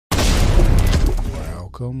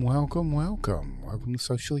Welcome to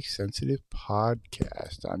Socially Sensitive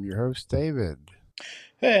Podcast. I'm your host, David.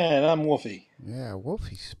 And I'm Wolfie. Yeah,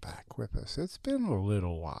 Wolfie's back with us. It's been a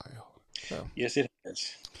little while. So, yes, it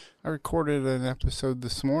has. I recorded an episode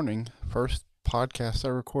this morning. First podcast I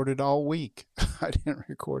recorded all week. I didn't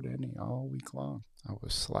record any all week long. I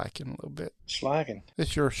was slacking a little bit. Slacking.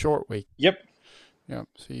 It's your short week. Yep. Yep.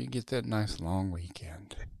 So you get that nice long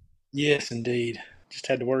weekend. Yes, indeed. Just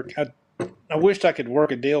had to work. I wished I could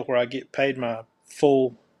work a deal where I get paid my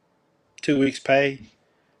full 2 weeks pay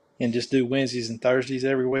and just do Wednesdays and Thursdays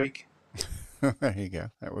every week. There you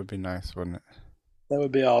go. That would be nice, wouldn't it? That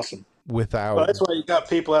would be awesome. Well, that's why you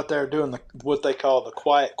got people out there doing what they call the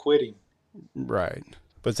quiet quitting. Right.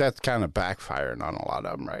 But that's kind of backfiring on a lot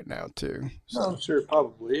of them right now, too. So, I'm sure it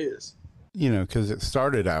probably is. You know, because it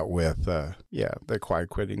started out with, they're quiet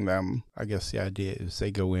quitting them. I guess the idea is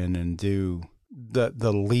they go in and do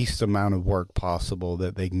the least amount of work possible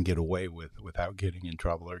that they can get away with without getting in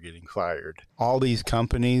trouble or getting fired. All these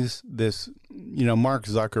companies, Mark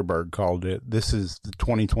Zuckerberg called it, this is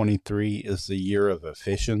 2023 is the year of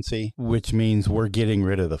efficiency, which means we're getting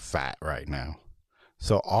rid of the fat right now.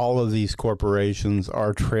 So all of these corporations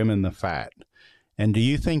are trimming the fat. And do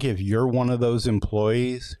you think if you're one of those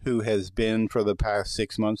employees who has been for the past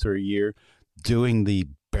 6 months or a year doing the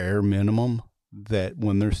bare minimum, that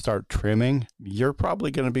when they start trimming, you're probably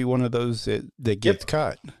going to be one of those that gets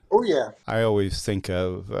cut? Oh, yeah. I always think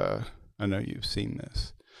of, I know you've seen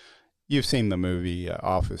this. You've seen the movie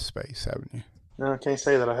Office Space, haven't you? No, I can't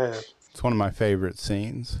say that I have. It's one of my favorite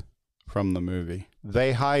scenes from the movie.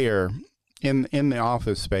 They hire... In the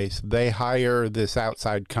Office Space, they hire this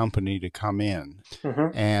outside company to come in.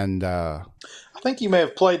 Mm-hmm. And I think you may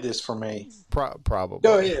have played this for me. Probably.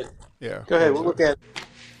 Go ahead. Yeah. Go ahead. We'll look at it.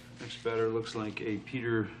 Looks better. Looks like a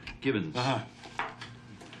Peter Gibbons. Uh-huh.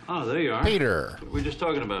 Oh, there you are. Peter. We were just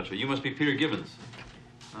talking about you. You must be Peter Gibbons.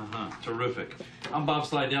 Uh-huh. Terrific. I'm Bob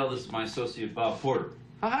Slidell. This is my associate, Bob Porter.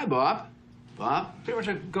 Oh, hi, Bob. Bob? Pretty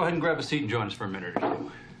much go ahead and grab a seat and join us for a minute or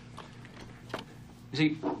two. You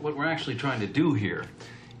see, what we're actually trying to do here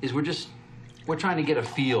is we're trying to get a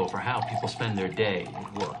feel for how people spend their day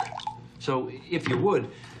at work. So, if you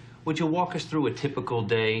would you walk us through a typical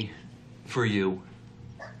day for you?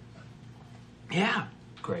 Yeah.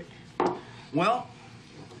 Great. Well,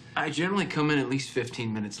 I generally come in at least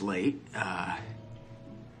 15 minutes late. I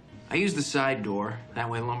use the side door. That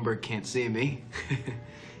way Lumberg can't see me.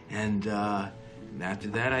 And after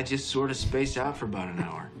that, I just sort of space out for about an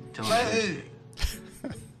hour.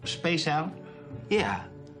 Space out? Yeah,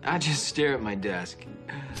 I just stare at my desk.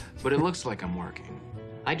 But it looks like I'm working.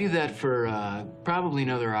 I do that for probably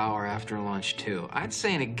another hour after lunch, too. I'd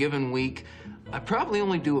say in a given week, I probably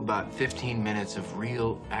only do about 15 minutes of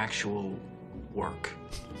real, actual work.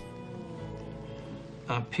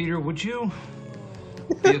 Peter, would you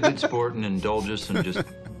be a good sport and indulge us and just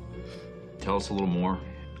tell us a little more?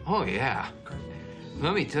 Oh, yeah.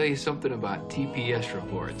 Let me tell you something about TPS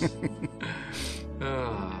reports.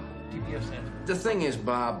 The thing is,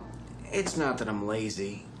 Bob, it's not that I'm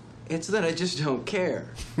lazy. It's that I just don't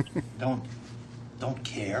care. Don't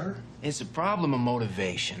care? It's a problem of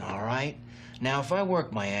motivation, all right? Now, if I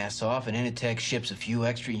work my ass off and Initech ships a few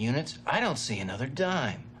extra units, I don't see another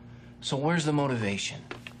dime. So where's the motivation?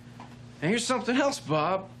 And here's something else,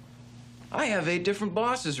 Bob. I have 8 different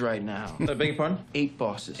bosses right now. I beg your pardon? 8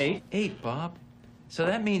 bosses. 8? 8, Bob. So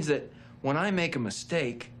that means that when I make a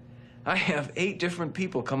mistake, I have 8 different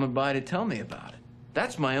people coming by to tell me about it.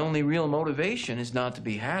 That's my only real motivation, is not to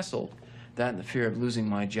be hassled. That and the fear of losing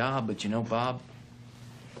my job. But you know, Bob,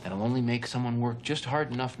 that'll only make someone work just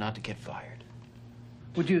hard enough not to get fired.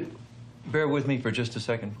 Would you bear with me for just a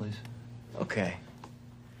second, please? Okay.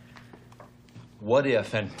 What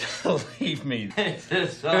if, and believe me, this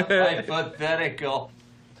is so hypothetical,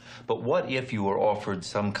 but what if you were offered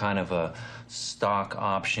some kind of a stock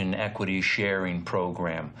option equity sharing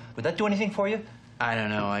program? Would that do anything for you? I don't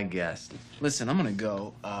know, I guess. Listen, I'm gonna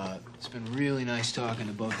go. It's been really nice talking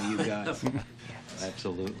to both of you guys.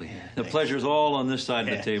 Absolutely. The pleasure's all on this side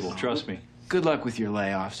of the table, trust me. Good luck with your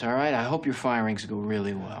layoffs, all right? I hope your firings go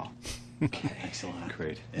really well. Excellent.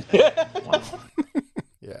 Great.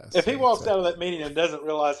 Yes. If he walks out of that meeting and doesn't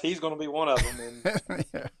realize he's going to be one of them, then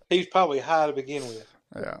Yeah. he's probably high to begin with.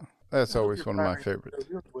 Yeah. That's always one of my favorites.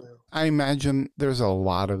 I imagine there's a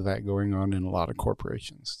lot of that going on in a lot of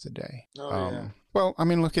corporations today. Oh, yeah. Well, I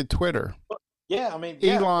mean, look at Twitter. Yeah, I mean,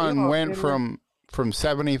 Elon went from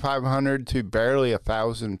 7,500 to barely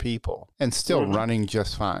 1,000 people and still running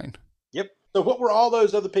just fine. Yep. So what were all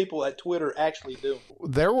those other people at Twitter actually doing?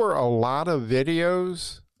 There were a lot of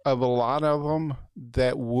videos of a lot of them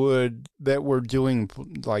that were doing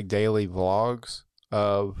like daily vlogs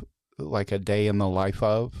of like a day in the life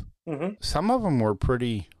of. Mm-hmm. Some of them were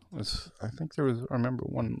pretty. I think I remember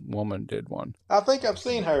one woman did one. I think I've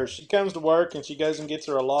seen her. She comes to work and she goes and gets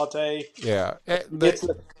her a latte. Yeah, And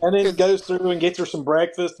then goes through and gets her some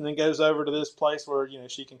breakfast, and then goes over to this place where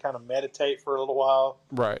she can kind of meditate for a little while.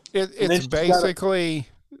 Right. It's basically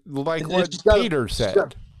like what Peter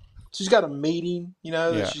said. She's got a meeting,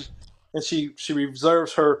 Yeah. she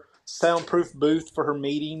reserves her soundproof booth for her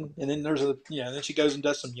meeting, and then then she goes and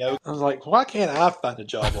does some yoga. I was like, why can't I find a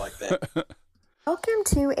job like that? Welcome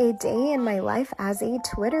to a day in my life as a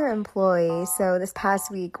Twitter employee. So this past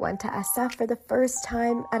week, went to SF for the first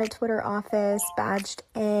time at a Twitter office, badged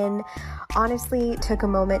in. Honestly, took a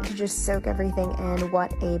moment to just soak everything in.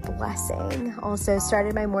 What a blessing. Also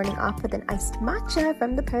started my morning off with an iced matcha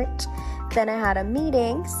from the perch. Then I had a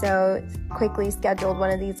meeting, so quickly scheduled one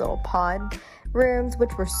of these little pod rooms,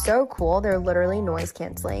 which were so cool. They're literally noise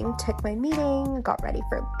canceling. Took my meeting, got ready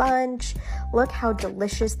for lunch. Look how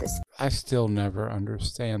delicious this. I still never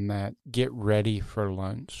understand that. Get ready for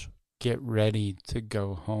lunch. Get ready to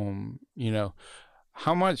go home.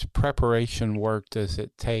 How much preparation work does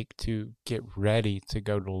it take to get ready to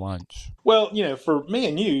go to lunch? Well, for me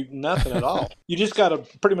and you, nothing at all. You just got to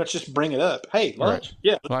pretty much just bring it up. Hey, lunch? Right.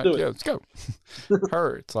 Yeah, let's do it. Yeah, let's go.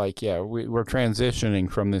 Her, it's like, we're transitioning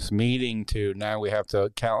from this meeting to now we have to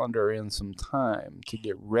calendar in some time to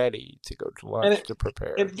get ready to go to lunch to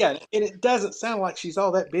prepare. And it doesn't sound like she's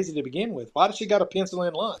all that busy to begin with. Why does she got to pencil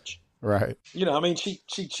in lunch? Right.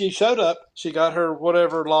 She showed up. She got her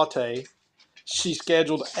whatever latte. She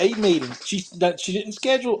scheduled a meeting. She didn't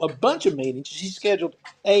schedule a bunch of meetings. She scheduled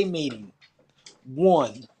a meeting.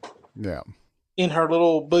 One. Yeah. In her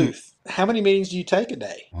little booth. How many meetings do you take a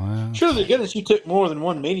day? Wow. Surely, goodness, you took more than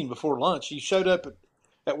one meeting before lunch. You showed up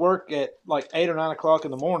at work at like 8 or 9 o'clock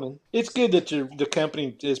in the morning. It's good that the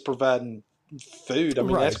company is providing food. I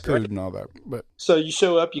mean, right, that's great. Food and all that. But so you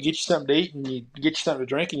show up, you get you something to eat, and you get you something to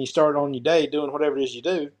drink, and you start on your day doing whatever it is you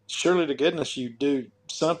do. Surely to goodness you do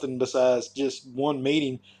something besides just one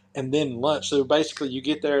meeting and then lunch. So basically you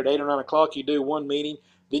get there at 8 or 9 o'clock, you do one meeting,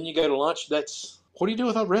 then you go to lunch. What do you do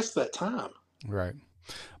with the rest of that time? Right.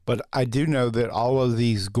 But I do know that all of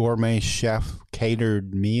these gourmet chef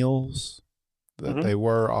catered meals that they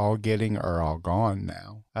were all getting are all gone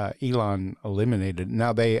now. Elon eliminated.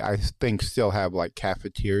 Now they, I think, still have like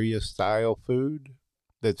cafeteria style food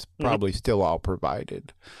that's probably still all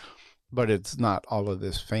provided, but it's not all of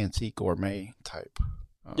this fancy gourmet type.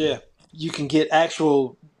 Yeah, you can get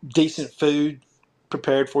actual decent food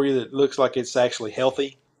prepared for you that looks like it's actually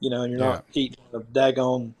healthy. And you're not eating the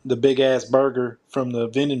big ass burger from the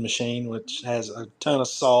vending machine, which has a ton of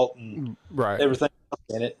salt and everything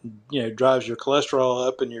in it. And, drives your cholesterol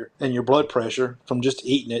up and your blood pressure from just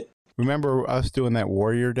eating it. Remember us doing that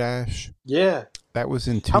Warrior Dash? Yeah, that was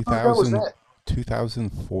in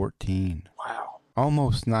 2014. Wow,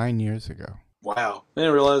 almost 9 years ago. Wow, I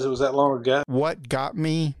didn't realize it was that long ago. What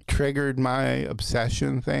triggered my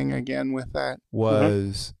obsession thing again with that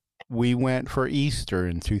was. We went for Easter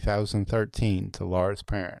in 2013 to Laura's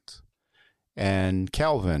parents, and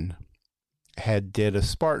Kelvin did a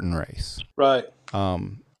Spartan race. Right.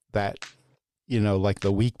 That, like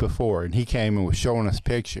the week before, and he came and was showing us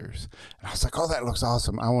pictures, and I was like, "Oh, that looks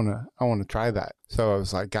awesome! I want to try that." So I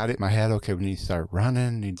was like, got it in my head. Okay, we need to start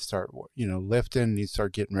running, need to start, lifting, need to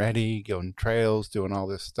start getting ready, going trails, doing all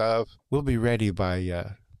this stuff. We'll be ready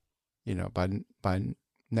by, by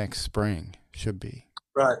next spring. Should be.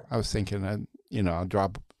 Right. I was thinking, I'll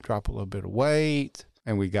drop a little bit of weight,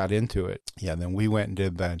 and we got into it. Yeah. Then we went and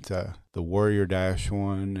did that, the Warrior Dash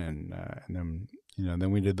one, and then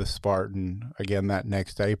then we did the Spartan again that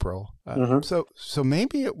next April. So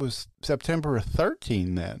maybe it was September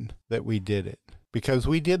 13 then that we did it, because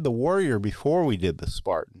we did the Warrior before we did the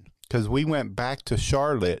Spartan. Because we went back to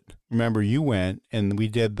Charlotte. Remember, you went, and we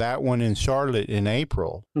did that one in Charlotte in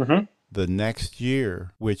April. The next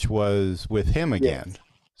year, which was with him again. Yes.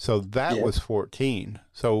 So that was 14.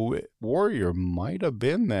 So Warrior might have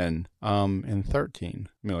been then in 13.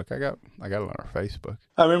 I mean, look, I got it on our Facebook.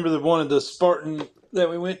 I remember the one of the Spartan that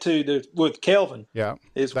we went to with Kelvin. Yeah.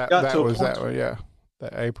 That was that one, yeah.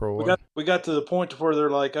 That April one. We got to the point where they're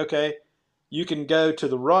like, okay, you can go to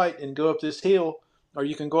the right and go up this hill, or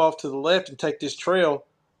you can go off to the left and take this trail,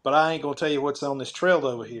 but I ain't going to tell you what's on this trail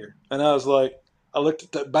over here. And I was like, I looked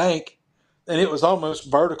at that bank, and it was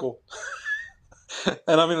almost vertical.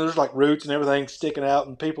 And I mean, there's like roots and everything sticking out,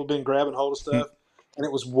 and people have been grabbing hold of stuff, and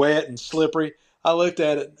it was wet and slippery. I looked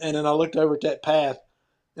at it, and then I looked over at that path,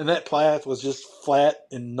 and that path was just flat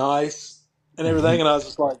and nice and everything. And I was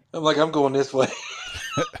just like, I'm going this way.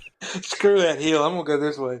 Screw that hill. I'm going to go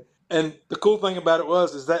this way. And the cool thing about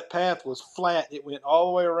it is that path was flat. It went all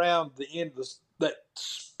the way around the end of that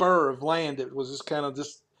spur of land. It was just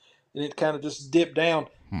and it kind of just dipped down.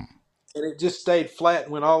 And it just stayed flat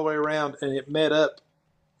and went all the way around, and it met up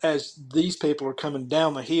as these people are coming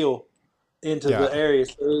down the hill into the area.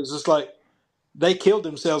 So it was just like they killed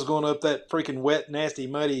themselves going up that freaking wet, nasty,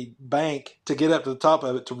 muddy bank to get up to the top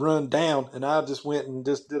of it to run down. And I just went and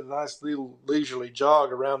just did a nice little leisurely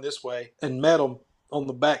jog around this way and met them on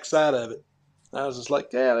the back side of it. I was just like,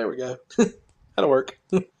 yeah, there we go. That'll work.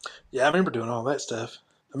 Yeah, I remember doing all that stuff.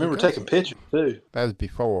 I remember taking pictures too. That was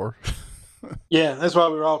before. Yeah, that's why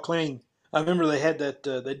we were all clean. I remember they had that,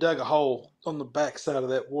 they dug a hole on the back side of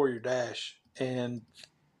that Warrior Dash and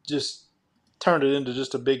just turned it into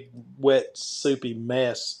just a big, wet, soupy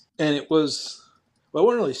mess. And it wasn't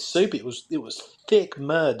really soupy. It was thick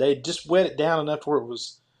mud. They just wet it down enough where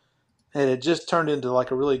and it just turned into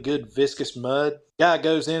like a really good viscous mud. Guy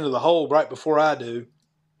goes into the hole right before I do.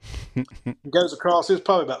 Goes across. It was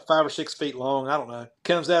probably about 5 or 6 feet long. I don't know.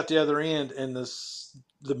 Comes out the other end, and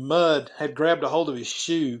the mud had grabbed a hold of his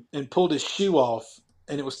shoe and pulled his shoe off,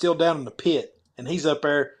 and it was still down in the pit. And he's up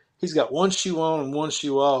there. He's got one shoe on and one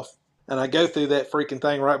shoe off. And I go through that freaking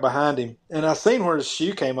thing right behind him. And I seen where his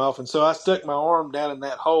shoe came off, and so I stuck my arm down in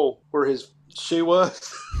that hole where his shoe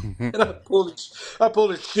was. And I pulled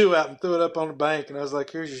his shoe out and threw it up on the bank, and I was like,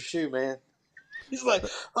 here's your shoe, man. He's like,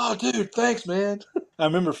 oh, dude, thanks, man. I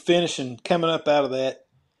remember coming up out of that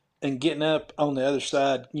and getting up on the other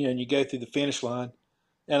side, and you go through the finish line.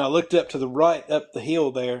 And I looked up to the right, up the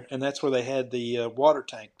hill there, and that's where they had the water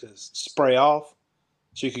tank to spray off.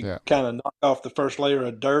 So you could kind of knock off the first layer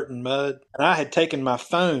of dirt and mud. And I had taken my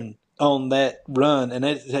phone on that run, and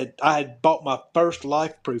I had bought my first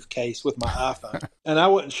LifeProof case with my iPhone. And I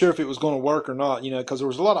wasn't sure if it was going to work or not, because there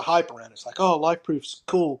was a lot of hype around it. It's like, oh, LifeProof's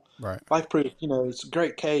cool. Right. LifeProof, it's a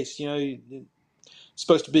great case. It's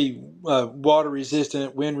supposed to be water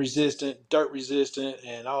resistant, wind resistant, dirt resistant,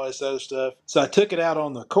 and all this other stuff. So I took it out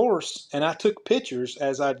on the course, and I took pictures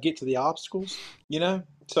as I'd get to the obstacles,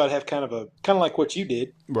 So I'd have kind of like what you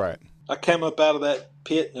did. Right. I came up out of that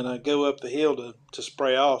pit, and I go up the hill to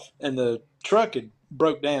spray off, and the truck had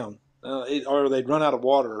broke down, or they'd run out of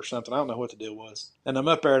water or something. I don't know what the deal was. And I'm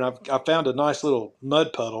up there, and I found a nice little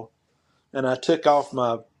mud puddle, and I took it off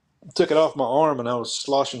my arm, and I was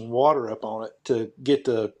sloshing water up on it to get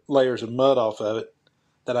the layers of mud off of it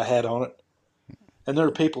that I had on it. And there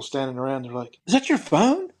were people standing around. They're like, "Is that your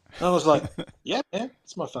phone?" And I was like, "Yeah, man,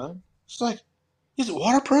 it's my phone." It's like, "Is it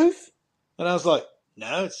waterproof?" And I was like,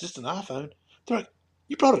 "No, it's just an iPhone." They're like,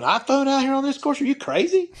 "You brought an iPhone out here on this course? Are you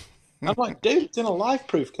crazy?" I'm like, "Dude, it's in a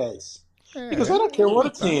LifeProof case." He goes, "I don't care what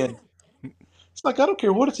it's in." It's like, "I don't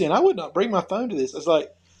care what it's in. I would not bring my phone to this." I was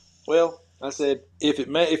like, "Well," I said,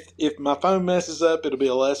 if my phone messes up, it'll be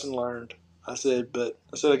a lesson learned. I said,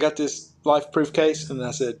 I got this LifeProof case, and I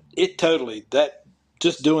said,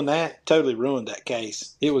 just doing that totally ruined that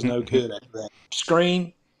case. It was no good after that.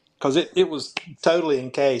 Screen, because it was totally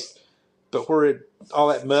encased, but where all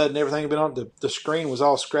that mud and everything had been on, the screen was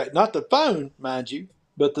all scratched. Not the phone, mind you,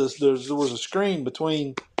 but there was a screen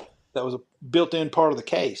between that was a built-in part of the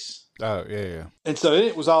case. Oh, yeah. And so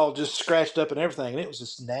it was all just scratched up and everything, and it was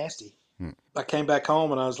just nasty. I came back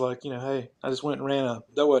home, and I was like, hey, I just went and ran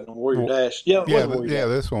that wasn't a Warrior Dash. Yeah, it was a Warrior Dash.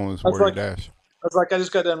 This one was Warrior Dash. I was like, I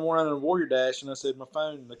just got done running a Warrior Dash, and I said, my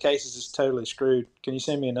phone, the case is just totally screwed. Can you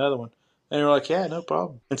send me another one? And they were like, yeah, no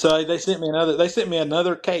problem. And so they sent me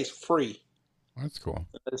another case free. That's cool.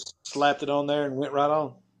 I just slapped it on there and went right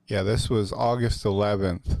on. Yeah, this was August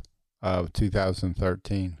 11th of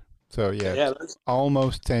 2013. So, it's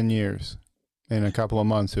almost 10 years. In a couple of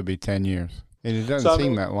months, it'll be 10 years. And it doesn't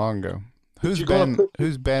seem that long ago.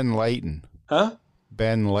 Who's Ben Layton? Huh?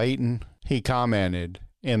 Ben Layton. He commented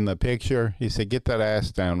in the picture. He said, "Get that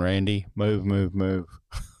ass down, Randy. Move, move, move."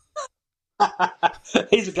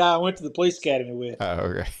 He's a guy I went to the police academy with. Oh,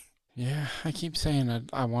 okay. Yeah, I keep saying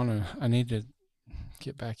I need to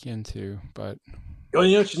get back into, but... Well,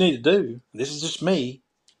 you know what you need to do? This is just me,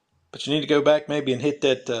 but you need to go back maybe and hit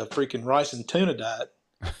that freaking rice and tuna diet.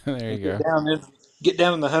 There you go. Get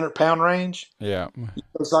down in the 100-pound range. Yeah.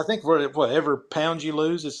 So I think for whatever pounds you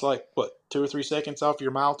lose, it's like, 2 or 3 seconds off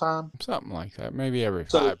your mile time? Something like that. Maybe every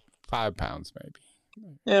 5 pounds, maybe.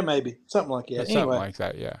 Yeah, maybe. Something like that. Something like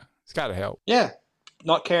that, yeah. It's got to help. Yeah.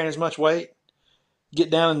 Not carrying as much weight.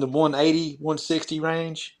 Get down in the 180, 160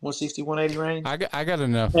 range, 160, 180 range. I got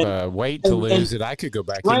enough weight to lose that I could go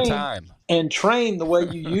back in time. And train the way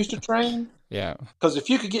you used to train. Yeah. Because if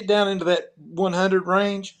you could get down into that 100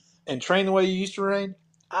 range and train the way you used to train,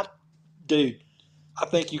 dude, I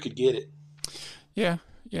think you could get it. Yeah.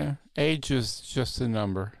 Age is just a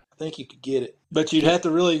number. I think you could get it, but you'd have to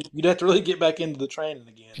really get back into the training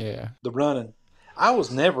again. Yeah. The running. I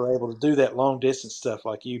was never able to do that long distance stuff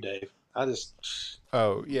like you, Dave. I just.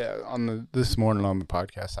 Oh yeah. This morning on the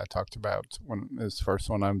podcast, I talked about this first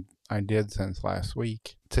one I did since last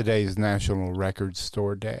week. Today's National Record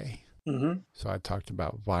Store Day. Mm-hmm. So I talked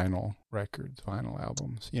about vinyl records, vinyl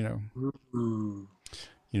albums. Ooh.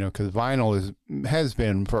 Because vinyl has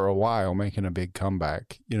been for a while making a big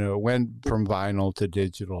comeback. It went from vinyl to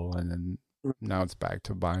digital, and then now it's back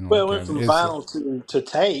to vinyl. Well, it went from vinyl to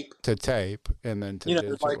tape. To tape, and then to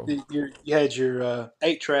digital. Like you had your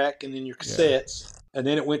 8-track, and then your cassettes, and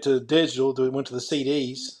then it went to digital. It went to the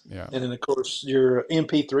CDs, and then of course your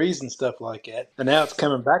MP3s and stuff like that. And now it's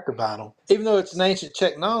coming back to vinyl. Even though it's an ancient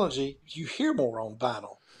technology, you hear more on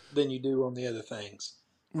vinyl than you do on the other things.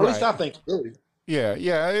 Or at least I think you do. Yeah,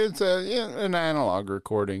 it's an analog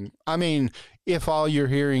recording. I mean, if all you're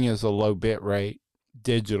hearing is a low bit rate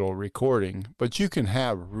digital recording, but you can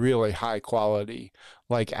have really high quality,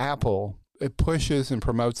 like Apple, it pushes and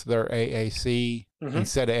promotes their AAC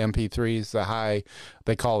instead of MP3s,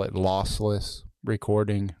 they call it lossless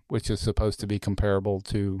recording, which is supposed to be comparable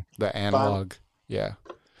to the analog. Yeah.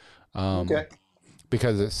 Okay.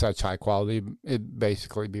 Because it's such high quality, it'd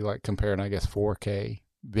basically be like comparing, I guess, 4K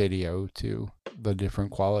video to the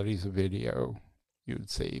different qualities of video you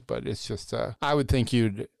would see. But it's just I would think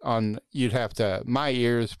you'd have to, my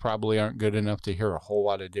ears probably aren't good enough to hear a whole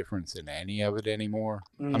lot of difference in any of it anymore.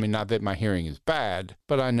 I mean, not that my hearing is bad,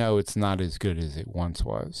 but I know it's not as good as it once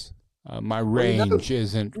was. My range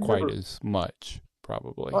isn't quite as much,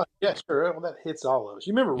 probably. Yeah, sure. Well, that hits all of us.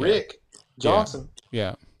 You remember Rick Johnson?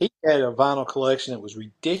 Yeah. He had a vinyl collection that was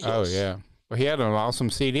ridiculous. Oh yeah. Well, he had an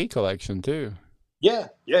awesome CD collection too. Yeah,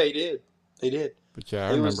 he did. He did. But yeah,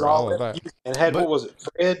 I remember all of that. And had, what was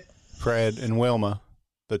it, Fred and Wilma,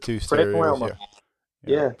 the two Fred stereos. and Wilma.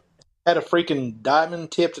 Yeah. Had a freaking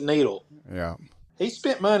diamond-tipped needle. Yeah. He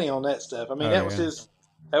spent money on that stuff. I mean, that was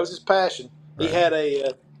his passion.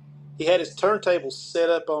 Right. He had his turntable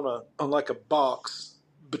set up on like a box.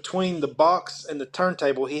 Between the box and the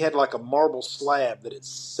turntable, he had like a marble slab that it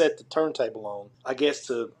set the turntable on, I guess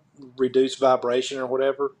to reduce vibration or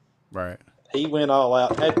whatever. Right. He went all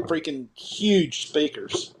out. Had freaking huge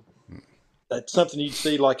speakers. That's something you'd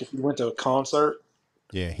see like if you went to a concert.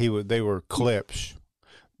 Yeah, they were Klipsch.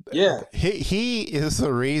 Yeah. He is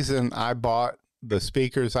the reason I bought the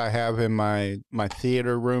speakers I have in my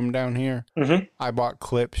theater room down here. Mm-hmm. I bought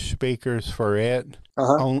Klipsch speakers for it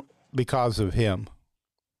because of him.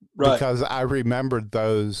 Right. Because I remembered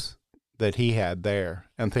those that he had there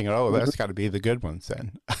and thinking, that's got to be the good ones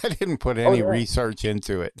then. I didn't put any research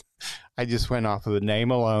into it. I just went off of the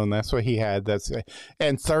name alone. That's what he had.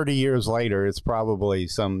 And 30 years later, it's probably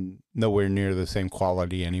nowhere near the same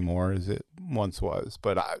quality anymore as it once was.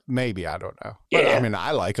 But I don't know. But I mean,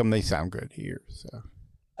 I like them. They sound good here. So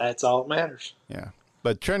that's all that matters. Yeah.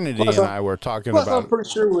 But Trinity and I were talking about. I'm pretty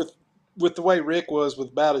sure with the way Rick was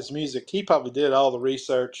about his music, he probably did all the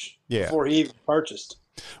research before he even purchased.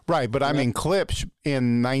 Right, but I mean, Klipsch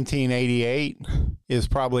in 1988 is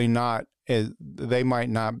probably not. They might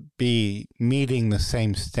not be meeting the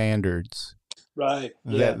same standards, right?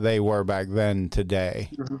 That they were back then.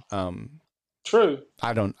 Today, true.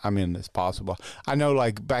 I mean, it's possible. I know,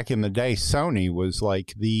 like back in the day, Sony was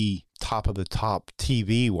like the top of the top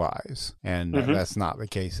TV wise, and that's not the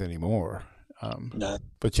case anymore. No.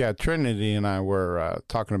 But yeah, Trinity and I were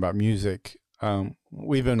talking about music.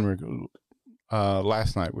 We've been.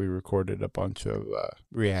 Last night we recorded a bunch of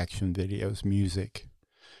reaction videos, music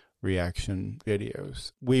reaction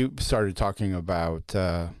videos. We started talking about,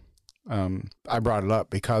 I brought it up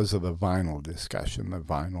because of the vinyl discussion, the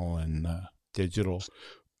vinyl and digital.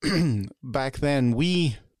 Back then,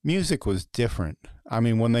 music was different. I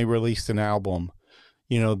mean, when they released an album,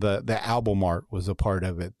 the album art was a part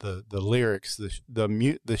of it. The lyrics,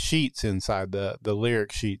 the sheets inside the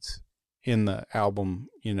lyric sheets in the album,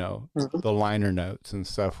 the liner notes and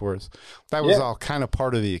stuff was all kind of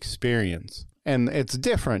part of the experience. And it's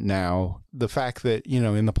different now. The fact that,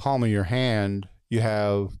 in the palm of your hand, you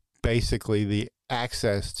have basically the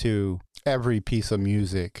access to every piece of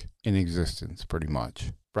music in existence, pretty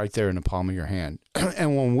much right there in the palm of your hand.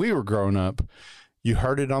 And when we were growing up, you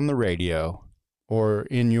heard it on the radio or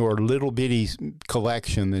in your little bitty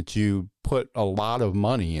collection that you put a lot of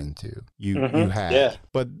money into, you had. Yeah.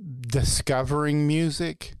 But discovering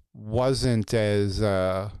music wasn't as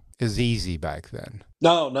easy back then.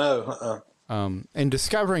 No. And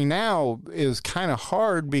discovering now is kind of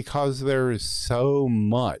hard because there is so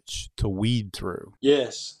much to weed through.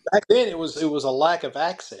 Yes. Back then it was a lack of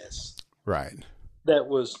access. Right. That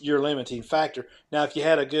was your limiting factor. Now, if you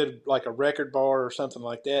had a good, like a record bar or something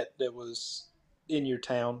like that was in your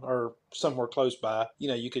town or somewhere close by,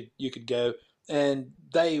 you could go. And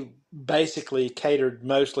they basically catered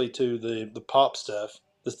mostly to the pop stuff,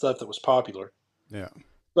 the stuff that was popular. Yeah.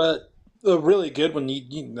 But a really good one,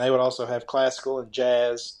 they would also have classical and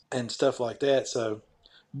jazz and stuff like that. So,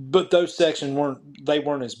 but those sections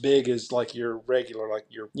weren't as big as like your regular, like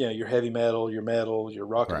your heavy metal, your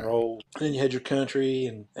rock and roll. And then you had your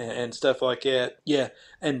country and stuff like that. Yeah.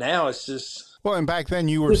 And now it's just. Well, and back then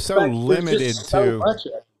you were so limited to.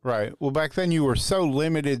 Right. Well, back then you were so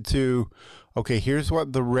limited to, okay, here's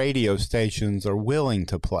what the radio stations are willing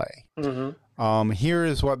to play. Mm-hmm. Here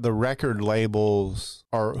is what the record labels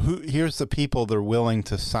are. Here's the people they're willing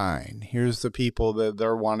to sign. Here's the people that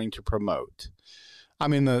they're wanting to promote. I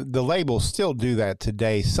mean, the labels still do that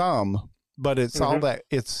today, some, but it's all that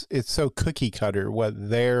it's so cookie cutter what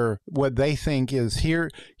they think is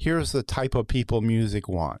here's the type of people music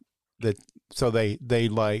want. So they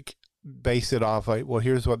like base it off like, well,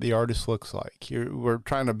 here's what the artist looks like. We're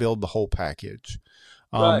trying to build the whole package.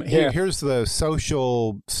 Here's the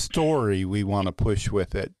social story we want to push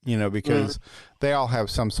with it, because they all have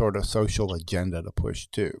some sort of social agenda to push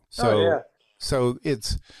too. So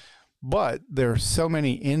but there's so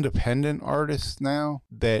many independent artists now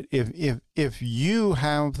that if you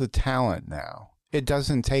have the talent now, it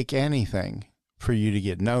doesn't take anything for you to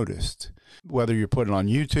get noticed. Whether you're putting on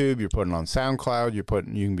YouTube, you're putting on SoundCloud, you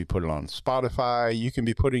can be putting on Spotify, you can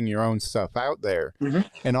be putting your own stuff out there.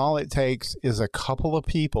 And all it takes is a couple of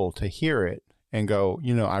people to hear it and go,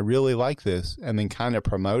 I really like this, and then kind of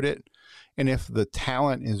promote it. And if the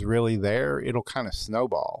talent is really there, it'll kind of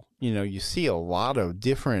snowball. You see a lot of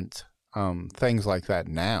different things like that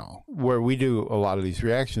now, where we do a lot of these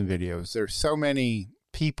reaction videos. There's so many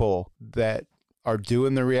people that are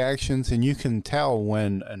doing the reactions, and you can tell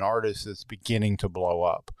when an artist is beginning to blow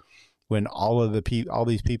up, when all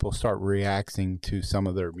these people start reacting to some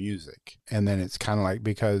of their music. And then it's kind of like,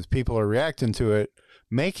 because people are reacting to it,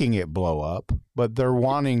 making it blow up, but the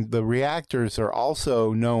reactors are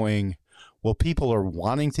also knowing, well, people are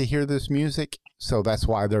wanting to hear this music, so that's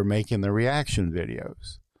why they're making the reaction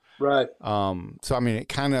videos. Right. So I mean, it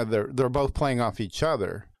kind of they're both playing off each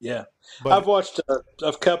other. Yeah. But I've watched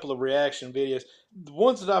a couple of reaction videos. The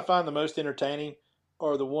ones that I find the most entertaining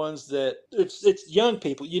are the ones that it's young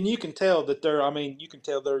people. You can tell that they're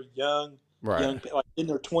young, young, like in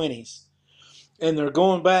their 20s, and they're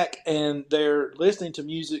going back and they're listening to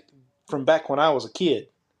music from back when I was a kid.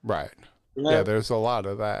 Right. Yeah. There's a lot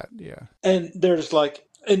of that. Yeah. And they're just like.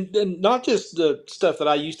 And not just the stuff that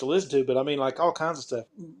I used to listen to, but I mean like all kinds of stuff.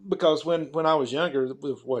 Because when I was younger,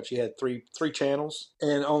 you had three channels,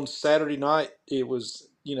 and on Saturday night it was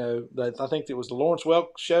I think it was the Lawrence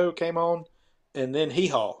Welk show came on, and then Hee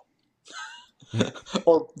Haw,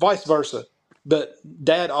 or vice versa. But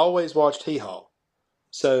Dad always watched Hee Haw,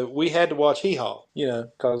 so we had to watch Hee Haw,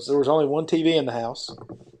 because there was only one TV in the house,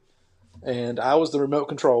 and I was the remote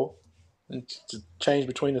control. And to change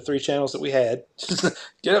between the three channels that we had.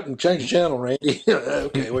 Get up and change the channel, Randy.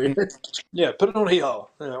 Okay, well, put it on Hee Haw.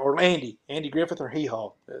 Or Andy Griffith or Hee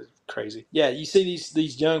Haw. Crazy. Yeah, you see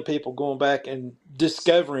these young people going back and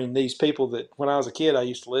discovering these people that when I was a kid I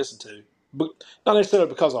used to listen to. But not necessarily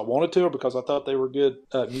because I wanted to or because I thought they were good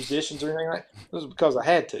musicians or anything like that. It was because I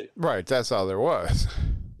had to. Right, that's all there was.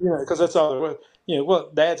 Because that's all there was.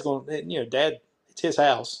 Dad's going, Dad, it's his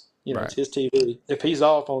house. It's his TV. If he's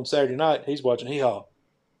off on Saturday night, he's watching Hee Haw.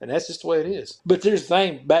 And that's just the way it is. But there's the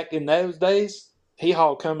thing, back in those days, Hee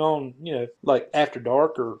Haw come on, like after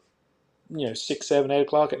dark or, 6, 7, 8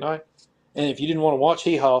 o'clock at night. And if you didn't want to watch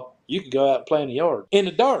Hee Haw, you could go out and play in the yard in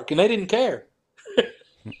the dark, and they didn't care.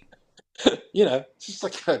 It's just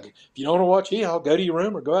like, if you don't want to watch Hee Haw, go to your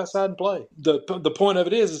room or go outside and play. The point of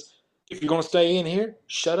it is if you're going to stay in here,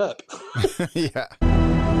 shut up. Yeah.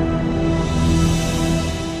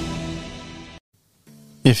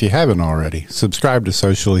 If you haven't already, subscribe to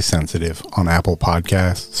Socially Sensitive on Apple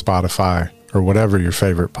Podcasts, Spotify, or whatever your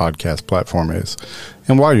favorite podcast platform is.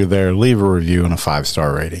 And while you're there, leave a review and a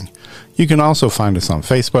 5-star rating. You can also find us on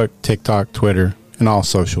Facebook, TikTok, Twitter, and all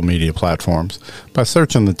social media platforms by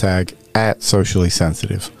searching the tag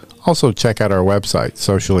 @SociallySensitive. Also, check out our website,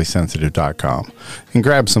 sociallysensitive.com, and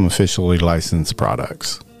grab some officially licensed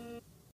products.